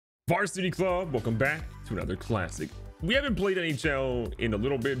Varsity Club, welcome back to another classic. We haven't played NHL in a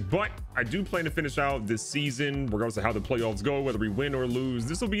little bit, but I do plan to finish out this season, regardless of how the playoffs go, whether we win or lose.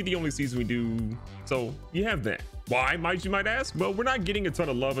 This will be the only season we do, so you have that. Why, you might ask? Well, we're not getting a ton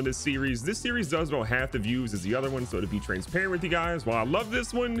of love on this series. This series does about half the views as the other one, so to be transparent with you guys, while I love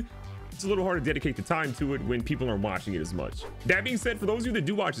this one, it's a little hard to dedicate the time to it when people aren't watching it as much. That being said, for those of you that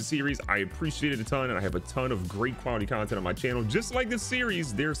do watch the series, I appreciate it a ton, and I have a ton of great quality content on my channel. Just like this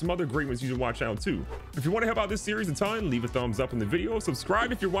series, there's some other great ones you should watch out too. If you want to help out this series a ton, leave a thumbs up in the video,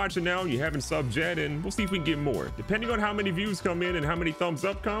 subscribe if you're watching now and you haven't subbed yet, and we'll see if we can get more. Depending on how many views come in and how many thumbs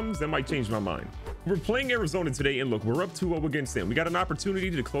up comes, that might change my mind. We're playing Arizona today, and look, we're up 2-0 against them. We got an opportunity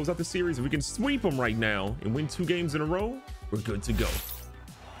to close out the series. If we can sweep them right now and win 2 games in a row, we're good to go.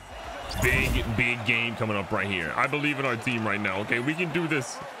 Big game coming up right here. I believe in our team right now. Okay, we can do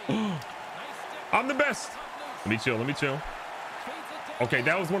this. I'm the best. Let me chill. Okay,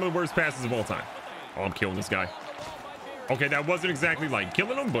 that was one of the worst passes of all time. Oh, I'm killing this guy. Okay, that wasn't exactly like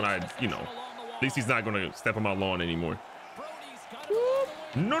killing him, but at least he's not gonna step on my lawn anymore.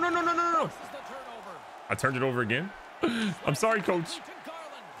 No. I turned it over again. I'm sorry, coach.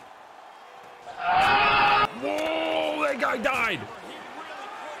 Whoa, that guy died.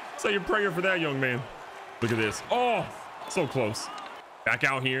 Say your prayer for that, young man. Look at this. Oh, so close. Back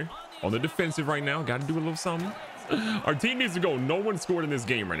out here on the defensive right now. Got to do a little something. Our team needs to go. No one scored in this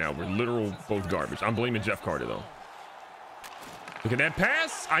game right now. We're literal both garbage. I'm blaming Jeff Carter, though. Look at that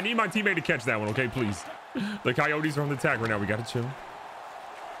pass. I need my teammate to catch that one, okay? Please. The Coyotes are on the attack right now. We got to chill.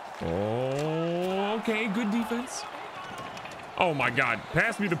 Oh, okay. Good defense. Oh, my God.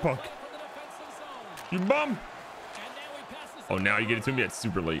 Pass me the puck. You bum. Oh, now you get it to me. It's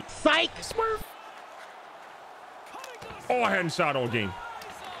super late. Psych! Smurf! Oh, I hadn't shot all game.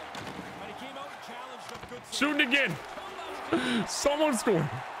 Shooting again. Someone scored.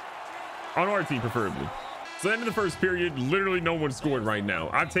 On our team, preferably. So end of the first period, literally no one scored right now.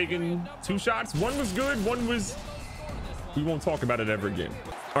 I've taken 2 shots. One was good. One was... We won't talk about it ever again.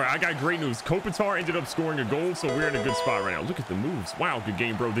 All right, I got great news. Kopitar ended up scoring a goal, so we're in a good spot right now. Look at the moves. Wow, good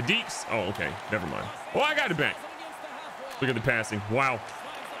game, bro. The Deeks. Oh, okay. Never mind. Oh, I got it back. Look at the passing. Wow.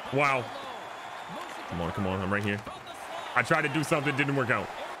 Come on. I'm right here. I tried to do something. Didn't work out.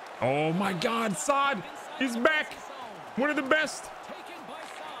 Oh, my God. Saad is back. One of the best.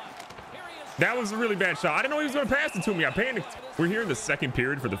 That was a really bad shot. I didn't know he was going to pass it to me. I panicked. We're here in the second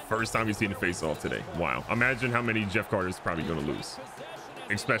period for the first time we've seen a face-off today. Wow. Imagine how many Jeff Carter's probably going to lose.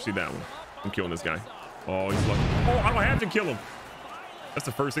 Especially that one. I'm killing this guy. Oh, he's lucky. Oh, I don't have to kill him. That's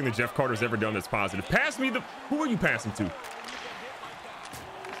the first thing that Jeff Carter's ever done that's positive. Pass me the... Who are you passing to?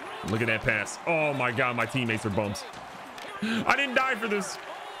 Look at that pass. Oh, my God. My teammates are bums. I didn't die for this.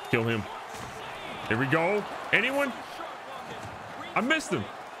 Kill him. There we go. Anyone? I missed him.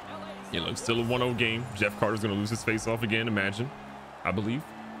 Yeah, look, still a 1-0 game. Jeff Carter's going to lose his face-off again, imagine. I believe.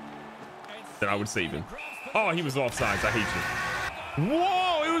 That I would save him. Oh, he was offsides. I hate you.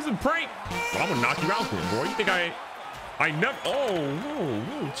 Whoa, it was a prank. Well, I'm going to knock you out for him, boy. You think I never... Oh,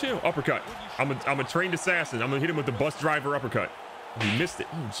 whoa, chill. Uppercut. I'm a trained assassin. I'm going to hit him with the bus driver uppercut. He missed it.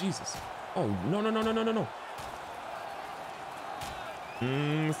 Oh, Jesus. Oh, no.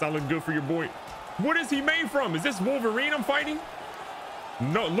 It's not looking good for your boy. What is he made from? Is this Wolverine I'm fighting?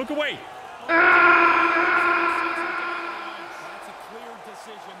 No, look away. That's a clear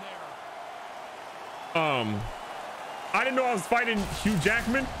decision there. I didn't know I was fighting Hugh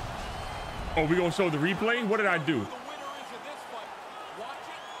Jackman. Oh, we gonna show the replay? What did I do?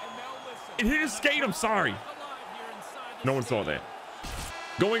 It hit his skate. I'm sorry. No one saw that.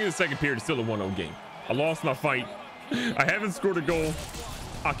 Going into the second period, it's still a 1-0 game. I lost my fight. I haven't scored a goal.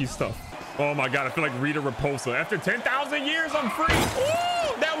 Hockey stuff. Oh my God, I feel like Rita Repulsa. After 10,000 years, I'm free.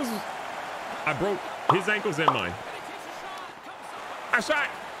 Ooh, that was... I broke his ankles and mine. I shot.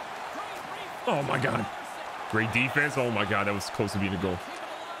 Oh my God. Great defense. Oh my God, that was close to being a goal.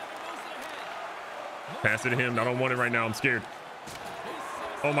 Pass it to him. I don't want it right now. I'm scared.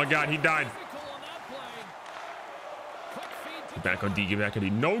 Oh my God, he died. Get back on D. Get back on D.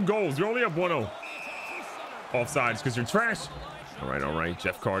 No goals. You're only up 1-0. Offsides because you're trash. All right.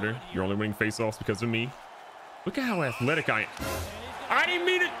 Jeff Carter, you're only winning face-offs because of me. Look at how athletic I am. I didn't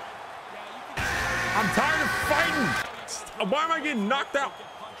mean it. I'm tired of fighting. Why am I getting knocked out?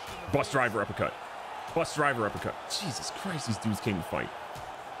 Bus driver uppercut. Jesus Christ, these dudes came to fight.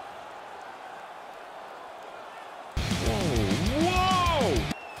 Whoa.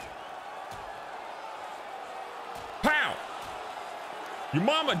 Pow. Your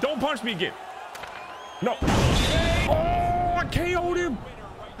mama, don't punch me again. No. Oh, I KO'd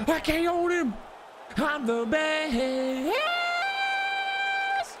him. I'm the best.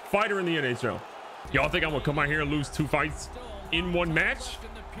 fighter in the NHL. Y'all think I'm gonna come out here and lose 2 fights in 1 match?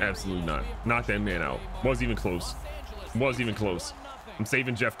 Absolutely not. Knock that man out. Wasn't even close. Wasn't even close. I'm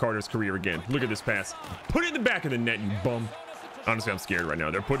saving Jeff Carter's career again. Look at this pass. Put it in the back of the net, you bum. Honestly, I'm scared right now.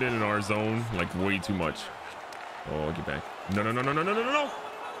 They're putting it in our zone like way too much. Oh, get back. No, no, no, no, no, no, no, no, no.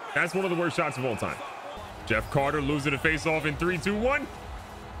 That's one of the worst shots of all time. Jeff Carter losing a face-off in 3, 2, 1.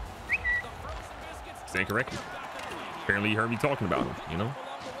 Stand correctly. Apparently, he heard me talking about him, you know?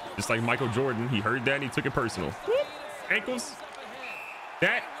 Just like Michael Jordan, he heard that and he took it personal. Whoop. Ankles.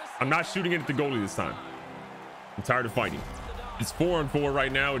 That, I'm not shooting it at the goalie this time. I'm tired of fighting. It's 4-on-4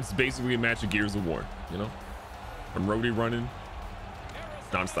 right now. It's basically a match of Gears of War, you know? I'm roadie running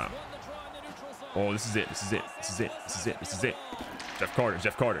non-stop. Oh, this is it. This is it. This is it. This is it. This is it. Jeff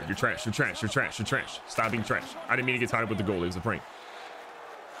Carter, you're trash. You're trash. You're trash. You're trash. Stop being trash. I didn't mean to get tied up with the goalie. It was a prank.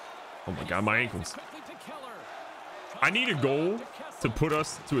 Oh my God, my ankles. I need a goal to put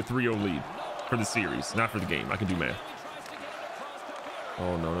us to a 3-0 lead for the series, not for the game. I can do math.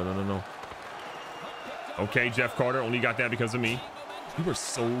 Oh, no, no, no, no, no. Okay, Jeff Carter only got that because of me. You were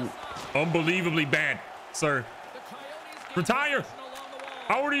so unbelievably bad, sir. Retire.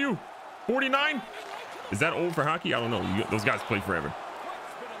 How old are you? 49? Is that old for hockey? I don't know. Those guys play forever.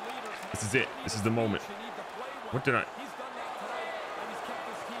 This is it. This is the moment. What did I...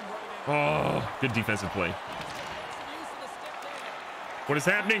 Oh, good defensive play. What is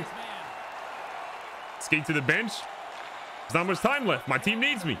happening? Skate to the bench. There's not much time left. My team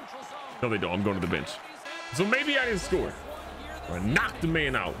needs me. No, they don't. I'm going to the bench. So maybe I didn't score. I knocked the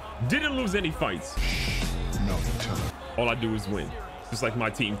man out. Didn't lose any fights. No, all I do is win. Just like my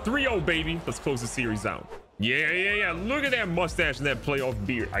team. 3-0, baby. Let's close the series out. Yeah. Look at that mustache and that playoff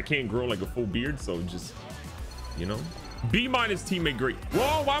beard. I can't grow like a full beard, so just, you know. B- teammate great.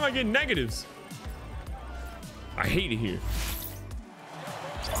 Whoa, why am I getting negatives? I hate it here.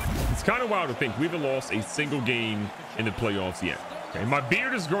 It's kind of wild to think we haven't lost a single game in the playoffs yet. Okay, my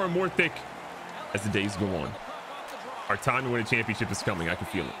beard is growing more thick as the days go on. Our time to win a championship is coming. I can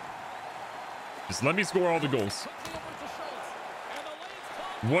feel it. Just let me score all the goals.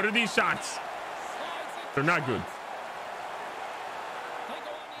 What are these shots? They're not good.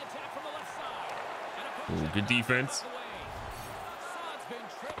 Ooh, good defense.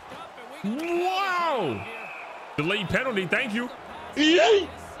 Wow! Delayed penalty. Thank you. Yay!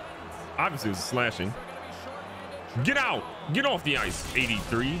 Obviously, it was a slashing. Get out. Get off the ice.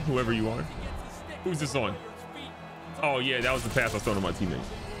 83, whoever you are. Who's this on? Oh, yeah, that was the pass I was throwing to my teammate.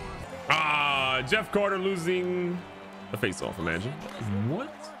 Jeff Carter losing a face-off, imagine.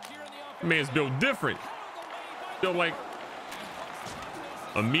 What? Man's built different. Built like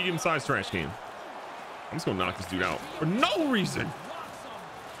a medium-sized trash can. I'm just gonna knock this dude out for no reason.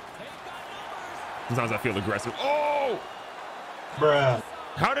 Sometimes I feel aggressive. Oh! Bruh.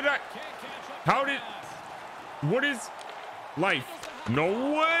 What is life? No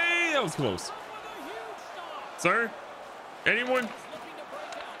way! That was close. Sir? Anyone?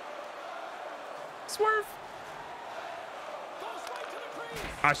 Swerve.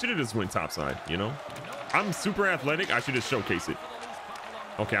 I should have just went topside, you know? I'm super athletic. I should just showcase it.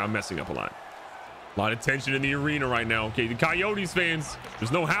 Okay, I'm messing up a lot. A lot of tension in the arena right now. Okay, the Coyotes fans,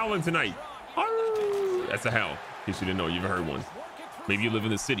 there's no howling tonight. Arr! That's a howl. In case you didn't know, you've heard one. Maybe you live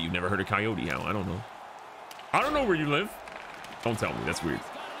in the city. You've never heard a coyote howl. I don't know. I don't know where you live. Don't tell me. That's weird.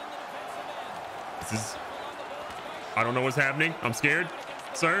 I don't know what's happening. I'm scared.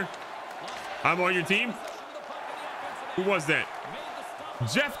 Sir, I'm on your team. Who was that?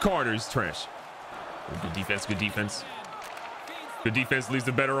 Jeff Carter's trash. Oh, good defense. Good defense. Good defense leads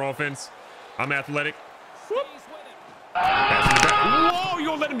to better offense. I'm athletic. Whoop. Whoa, you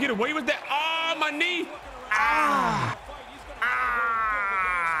gonna let him get away with that? Ah, my knee. Ah.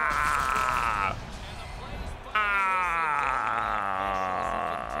 Ah.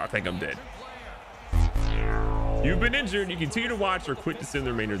 Ah. I think I'm dead. You've been injured. You continue to watch or quit to send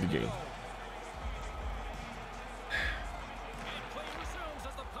the remainder of the game.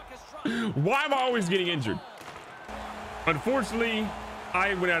 Why am I always getting injured? Unfortunately,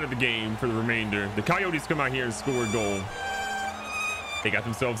 I went out of the game for the remainder. The Coyotes come out here and score a goal. They got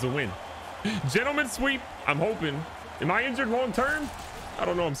themselves a win. Gentlemen sweep. I'm hoping. Am I injured long term? I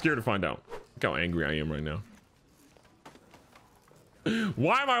don't know. I'm scared to find out. Look how angry I am right now.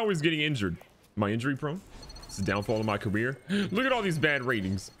 Why am I always getting injured? Am I injury prone? It's the downfall of my career. Look at all these bad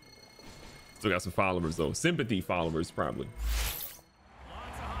ratings. Still got some followers though. Sympathy followers probably.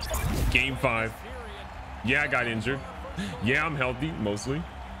 Game 5. Yeah, I got injured. Yeah, I'm healthy, mostly.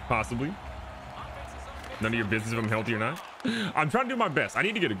 Possibly. None of your business if I'm healthy or not. I'm trying to do my best. I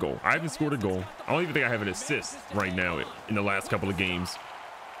need to get a goal. I haven't scored a goal. I don't even think I have an assist right now in the last couple of games.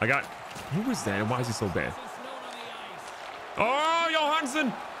 I got, who was that? And why is he so bad? Oh,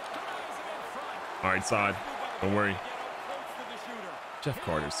 Johansson. All right, side. Don't worry. Jeff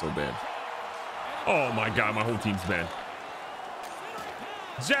Carter's so bad. Oh my God, my whole team's bad.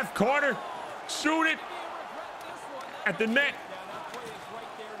 Jeff Carter, shoot it at the net.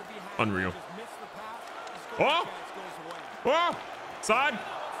 Unreal. Oh, oh, side,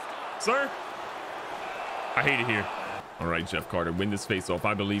 sir. I hate it here. All right, Jeff Carter, win this face-off.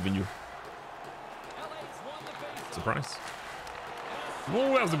 I believe in you. Surprise.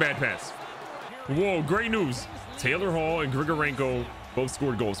 Whoa, that was a bad pass. Whoa, great news. Taylor Hall and Grigorenko both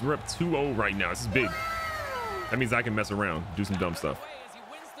scored goals. We're up 2-0 right now. This is big. That means I can mess around, do some dumb stuff.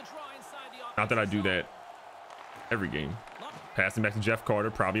 Not that I do that every game. Passing back to Jeff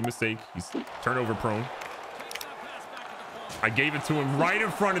Carter, probably a mistake. He's turnover prone. I gave it to him right in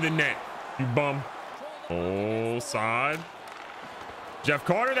front of the net. You bum. Oh, side. Jeff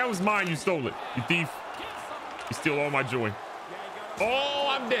Carter, that was mine. You stole it. You thief. You steal all my joy. Oh,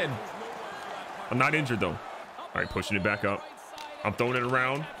 I'm dead. I'm not injured though. All right, pushing it back up. I'm throwing it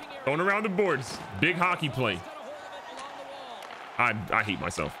around. Throwing around the boards. Big hockey play. I hate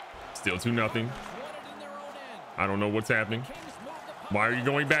myself. Still 2-0. I don't know what's happening. Why are you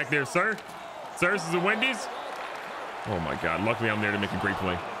going back there, sir? Sir, this is a Wendy's. Oh my God. Luckily, I'm there to make a great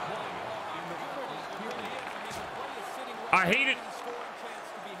play. I hate it.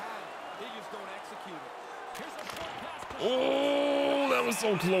 Oh, that was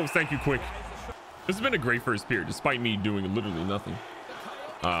so close. Thank you, Quick. This has been a great first period, despite me doing literally nothing.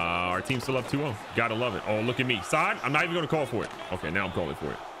 Our team's still up 2-0. Gotta love it. Oh, look at me. Side, I'm not even going to call for it. Okay, now I'm calling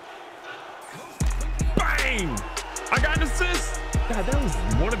for it. Bang! I got an assist. God, that was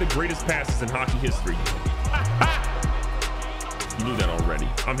one of the greatest passes in hockey history. You knew that already.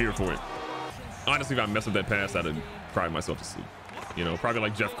 I'm here for it. Honestly, if I mess up that pass, I'd have cried myself to sleep. You know, probably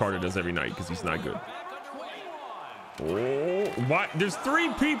like Jeff Carter does every night because he's not good. Oh, what? There's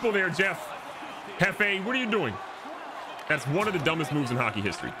 3 people there, Jeff. Hefe, what are you doing? That's one of the dumbest moves in hockey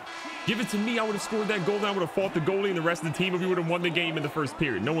history. Give it to me. I would have scored that goal. And I would have fought the goalie and the rest of the team if we would have won the game in the first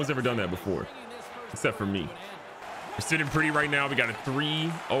period. No one's ever done that before, except for me. We're sitting pretty right now. We got a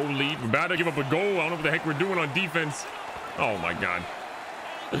 3-0 lead. We're about to give up a goal. I don't know what the heck we're doing on defense. Oh my God.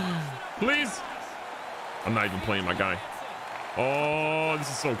 Please. I'm not even playing my guy. Oh, this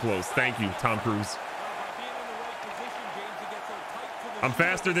is so close. Thank you, Tom Cruise. I'm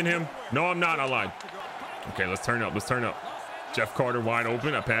faster than him. No, I'm not. I lied. Okay, let's turn up. Let's turn up. Jeff Carter wide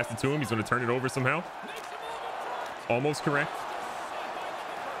open. I passed it to him. He's going to turn it over somehow. Almost correct.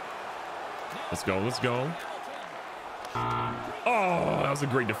 Let's go. Let's go. Oh, that was a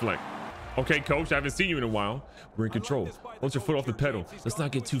great deflect. Okay, coach, I haven't seen you in a while. We're in control. Hold your foot off the pedal. Let's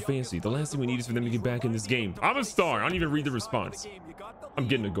not get too fancy. The last thing we need is for them to get back in this game. I'm a star. I don't even read the response. I'm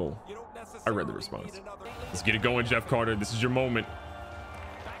getting a goal. I read the response. Let's get it going, Jeff Carter. This is your moment.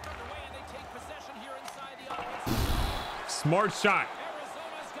 Smart shot.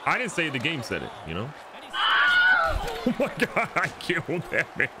 I didn't say it, the game said it, you know? Oh my God, I killed that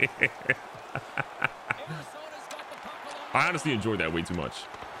man. I honestly enjoyed that way too much.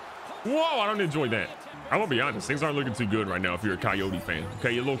 Whoa, I don't enjoy that. I won't be honest. Things aren't looking too good right now if you're a Coyote fan.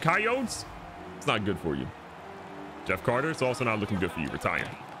 Okay, you little Coyotes, it's not good for you. Jeff Carter, it's also not looking good for you. Retire.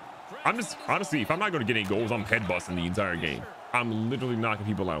 I'm just, honestly, if I'm not going to get any goals, I'm head busting the entire game. I'm literally knocking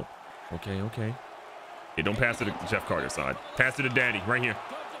people out. Okay, okay. Hey, don't pass it to Jeff Carter's side. Pass it to Daddy, right here.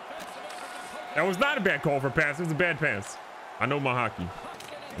 That was not a bad call for a pass. It was a bad pass. I know my hockey.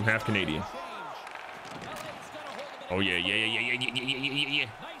 I'm half Canadian. Oh, yeah.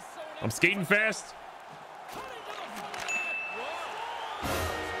 I'm skating fast.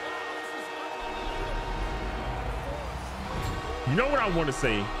 You know what I want to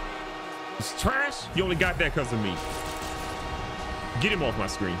say? It's trash. You only got that because of me. Get him off my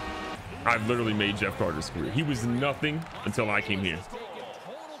screen. I've literally made Jeff Carter's career. He was nothing until I came here.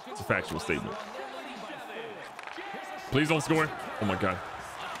 It's a factual statement. Please don't score. Oh my God.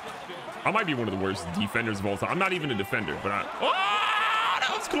 I might be one of the worst defenders of all time. I'm not even a defender, but oh,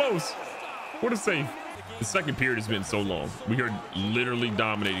 that was close. What a save. The second period has been so long. We are literally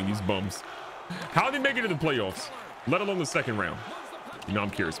dominating these bums. How did they make it to the playoffs, let alone the second round? You know, I'm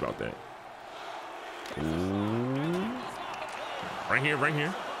curious about that. Ooh. Right here, right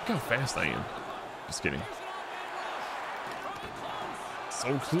here. Look how fast I am. Just kidding.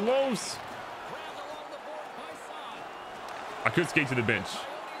 So close. I could skate to the bench.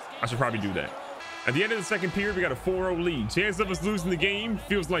 I should probably do that. At the end of the second period, we got a 4-0 lead. Chance of us losing the game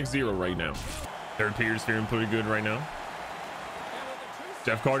feels like 0 right now. Third period's feeling pretty good right now.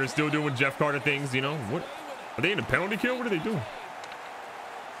 Jeff Carter's still doing Jeff Carter things, you know. What? Are they in a penalty kill? What are they doing?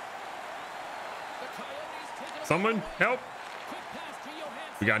 Someone help.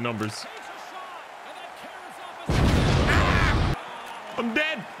 We got numbers. I'm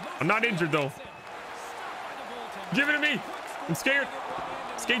dead. I'm not injured though. Give it to me. I'm scared.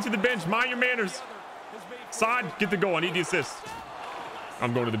 Skate to the bench. Mind your manners. Side, get the goal. I need the assist.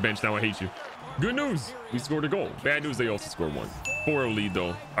 I'm going to the bench now. I hate you. Good news. We scored a goal. Bad news. They also scored one. 4-0 lead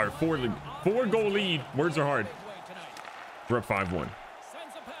though. Or 4-goal lead. Words are hard. We're up 5-1.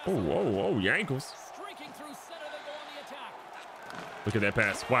 Oh, whoa, your ankles. Look at that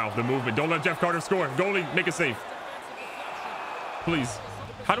pass. Wow, the movement. Don't let Jeff Carter score. Goalie, make it safe. Please.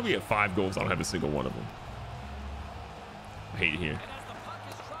 How do we have 5 goals? I don't have a single one of them. I hate it here.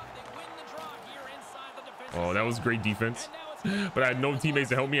 Oh, that was great defense. But I had no teammates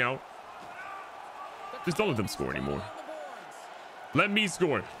to help me out. Just don't let them score anymore. Let me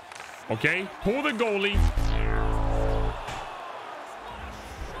score. Okay? Pull the goalie.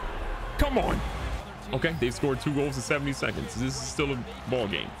 Come on. Okay, they've scored 2 goals in 70 seconds. This is still a ball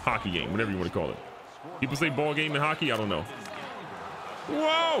game, hockey game, whatever you want to call it. People say ball game in hockey. I don't know.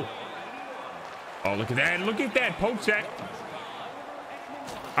 Whoa. Oh, look at that. Look at that. Poke check.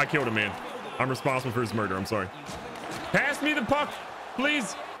 I killed a man. I'm responsible for his murder. I'm sorry. Pass me the puck,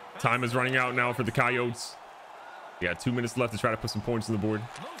 please. Time is running out now for the Coyotes. We got 2 minutes left to try to put some points on the board.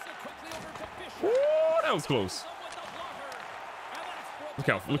 Ooh, that was close.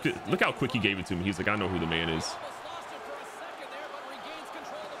 Look how quick he gave it to me. He's like, I know who the man is.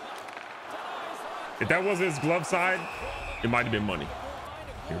 If that wasn't his glove side, it might have been money.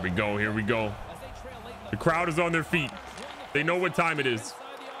 Here we go. Here we go. The crowd is on their feet. They know what time it is.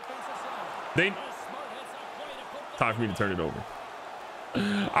 Time for me to turn it over.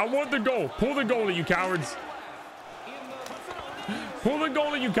 I want the goal. Pull the goalie, you cowards. Pull the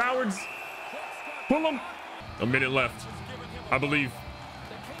goalie, you cowards. Pull him. A minute left, I believe.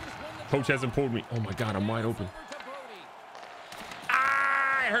 Coach hasn't pulled me. Oh my God, I'm wide open.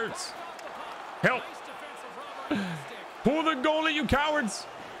 Ah, it hurts. Help. Pull the goalie, you cowards.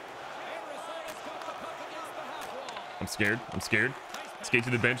 I'm scared. I'm scared. Skate to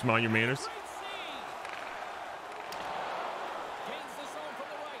the bench. Mind your manners.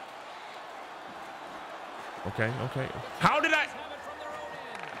 Okay. How did I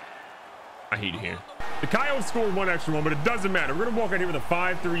hate it here. The Coyotes scored 1 extra one, but it doesn't matter. We're going to walk out here with a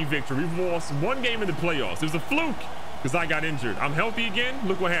 5-3 victory. We've lost 1 game in the playoffs. It was a fluke because I got injured. I'm healthy again.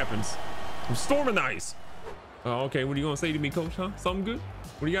 Look what happens. I'm storming the ice. Oh, okay. What are you going to say to me, coach? Huh? Something good?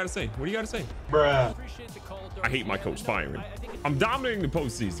 What do you got to say? What do you got to say? Bruh. I hate my coach firing. I'm dominating the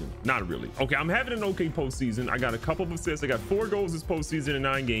postseason. Not really. Okay, I'm having an okay postseason. I got a couple of assists. I got 4 goals this postseason in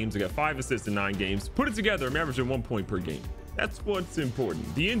 9 games. I got 5 assists in 9 games. Put it together, I'm averaging 1 point per game. That's what's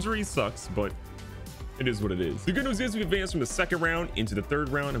important. The injury sucks, but it is what it is. The good news is we advanced from the 2nd round into the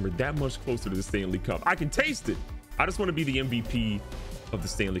 3rd round, and we're that much closer to the Stanley Cup. I can taste it. I just want to be the MVP of the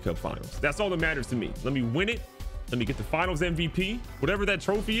Stanley Cup Finals. That's all that matters to me. Let me win it. Let me get the Finals MVP. Whatever that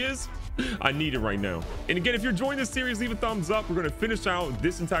trophy is, I need it right now. And again, if you're enjoying this series, leave a thumbs up. We're going to finish out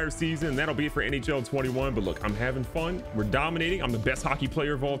this entire season, and that'll be it for NHL 21. But look, I'm having fun. We're dominating. I'm the best hockey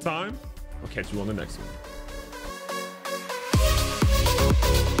player of all time. I'll catch you on the next one.